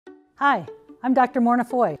Hi, I'm Dr. Morna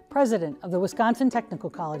Foy, President of the Wisconsin Technical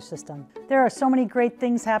College System. There are so many great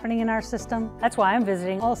things happening in our system. That's why I'm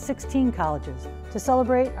visiting all 16 colleges to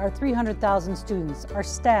celebrate our 300,000 students, our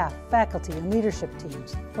staff, faculty, and leadership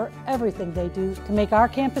teams for everything they do to make our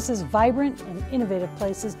campuses vibrant and innovative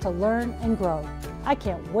places to learn and grow. I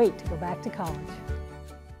can't wait to go back to college.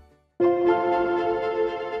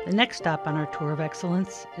 The next stop on our tour of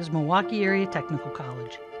excellence is Milwaukee Area Technical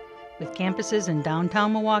College. With campuses in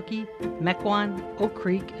downtown Milwaukee, Mequon, Oak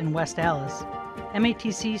Creek, and West Allis,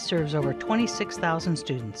 MATC serves over 26,000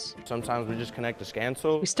 students. Sometimes we just connect the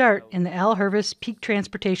Scansel. We start in the Hurvis Peak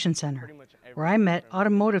Transportation Center, where I met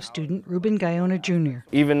automotive student Ruben Guyona Jr.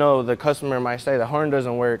 Even though the customer might say the horn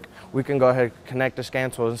doesn't work, we can go ahead and connect the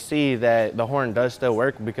Scansel and see that the horn does still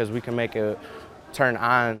work because we can make it turn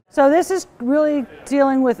on. So this is really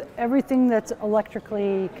dealing with everything that's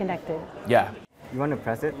electrically connected. Yeah. You want to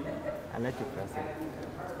press it? I'll let you press it.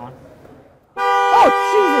 It's on. Oh,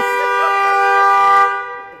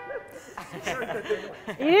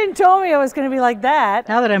 Jesus! You didn't tell me it was going to be like that.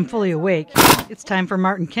 Now that I'm fully awake, it's time for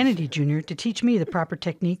Martin Kennedy Jr. to teach me the proper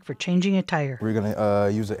technique for changing a tire. We're going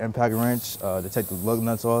to use an impact wrench to take the lug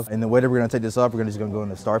nuts off. And the way that we're going to take this off, we're just going to go in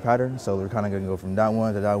the star pattern. So we're kind of going to go from that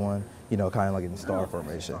one to that one, you know, kind of like in the star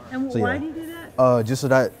formation. And so, why do you do that? Just so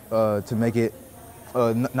that to make it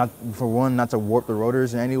not to warp the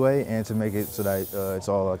rotors in any way, and to make it so that it's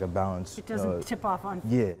all like a balance. It doesn't tip off on.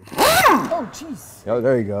 Yeah. Oh, jeez. Oh,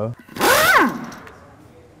 there you go.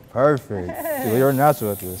 Perfect. You're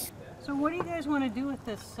natural at this. So what do you guys want to do with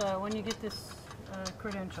this when you get this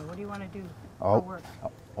credential? What do you want to do Oh, for work?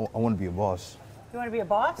 I want to be a boss. You want to be a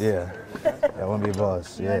boss? Yeah. I want to be a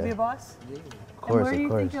boss. You Yeah. want to be a boss? Of course, and where do you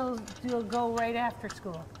course. think you'll go right after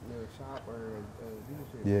school? Shop or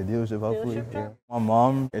dealership? Yeah, dealership, hopefully. Dealership Yeah. My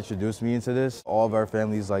mom introduced me into this. All of our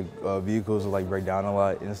family's vehicles will break down a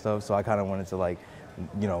lot and stuff, so I kind of wanted to learn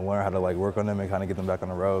how to work on them and kind of get them back on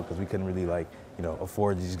the road because we couldn't really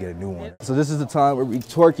afford to just get a new one. So this is the time where we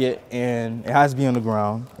torque it, and it has to be on the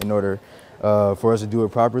ground in order for us to do it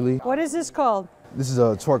properly. What is this called? This is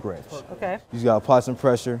a torque wrench. Okay. You just gotta apply some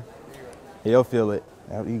pressure. You'll feel it.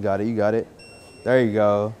 You got it. You got it. There you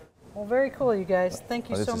go. Well, very cool, you guys. Thank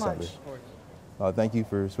you so much. Thank you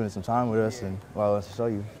for spending some time with us and allowing us to show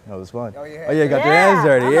you. It was fun. Oh, yeah. Oh, yeah, got your hands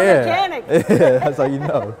dirty. I'm yeah. a mechanic. Yeah, that's how you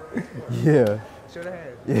know. Yeah. Should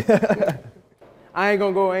have. Yeah. I ain't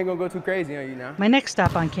gonna go too crazy on you now. My next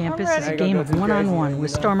stop on campus is a game of one-on-one with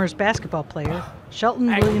Stormers basketball player Shelton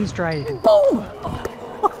Williams Dryden. Boom! Oh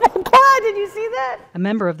my God, did you see that? A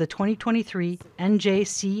member of the 2023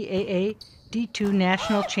 NJCAA D2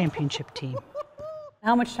 National Championship team.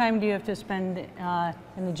 How much time do you have to spend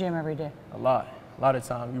in the gym every day? A lot of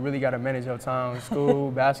time. You really gotta manage your time. School,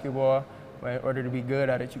 basketball, but in order to be good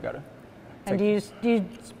at it, you gotta. And do you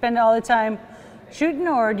spend all the time shooting,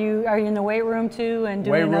 or are you in the weight room too and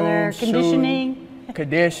doing another conditioning?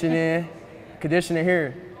 Shooting, conditioning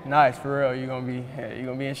here. Nice, for real. You're gonna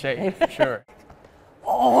be in shape for sure.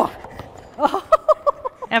 Oh.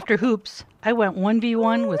 After hoops, I went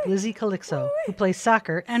 1v1 with Lizzie Calixo, who plays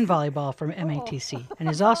soccer and volleyball from MATC, and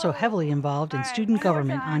is also heavily involved in student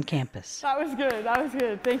government on campus. That was good. That was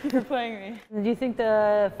good. Thank you for playing me. Do you think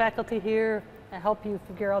the faculty here help you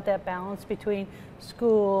figure out that balance between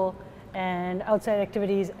school and outside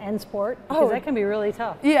activities and sport? Because that can be really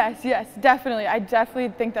tough. Yes, definitely. I definitely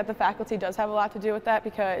think that the faculty does have a lot to do with that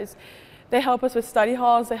because they help us with study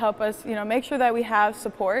halls. They help us, make sure that we have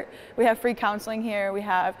support. We have free counseling here. We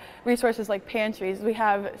have resources like pantries. We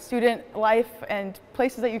have student life and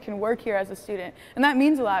places that you can work here as a student. And that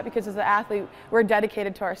means a lot because as an athlete, we're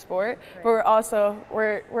dedicated to our sport, but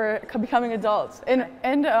we're becoming adults. And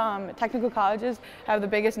technical colleges have the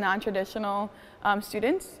biggest non-traditional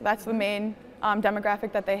students. That's the main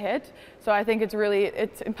demographic that they hit. So I think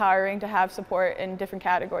it's empowering to have support in different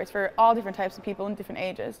categories for all different types of people in different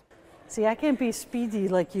ages. See, I can't be speedy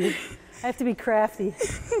like you. I have to be crafty,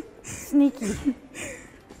 sneaky.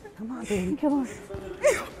 Come on, baby, come on.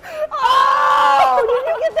 Oh! Did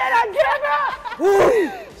you get that on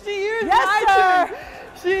camera? She used my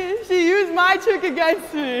trick. She used my trick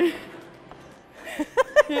against me.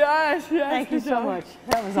 Yes. Thank you so much.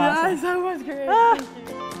 That was awesome. Yes, that was great. Thank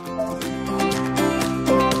you.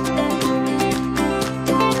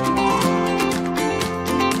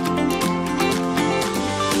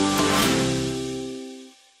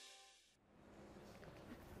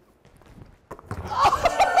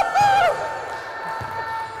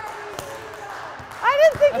 I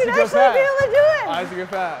didn't think you'd actually be able to do it. That's a good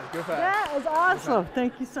pass. That was awesome.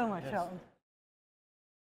 Thank you so much, Shelton.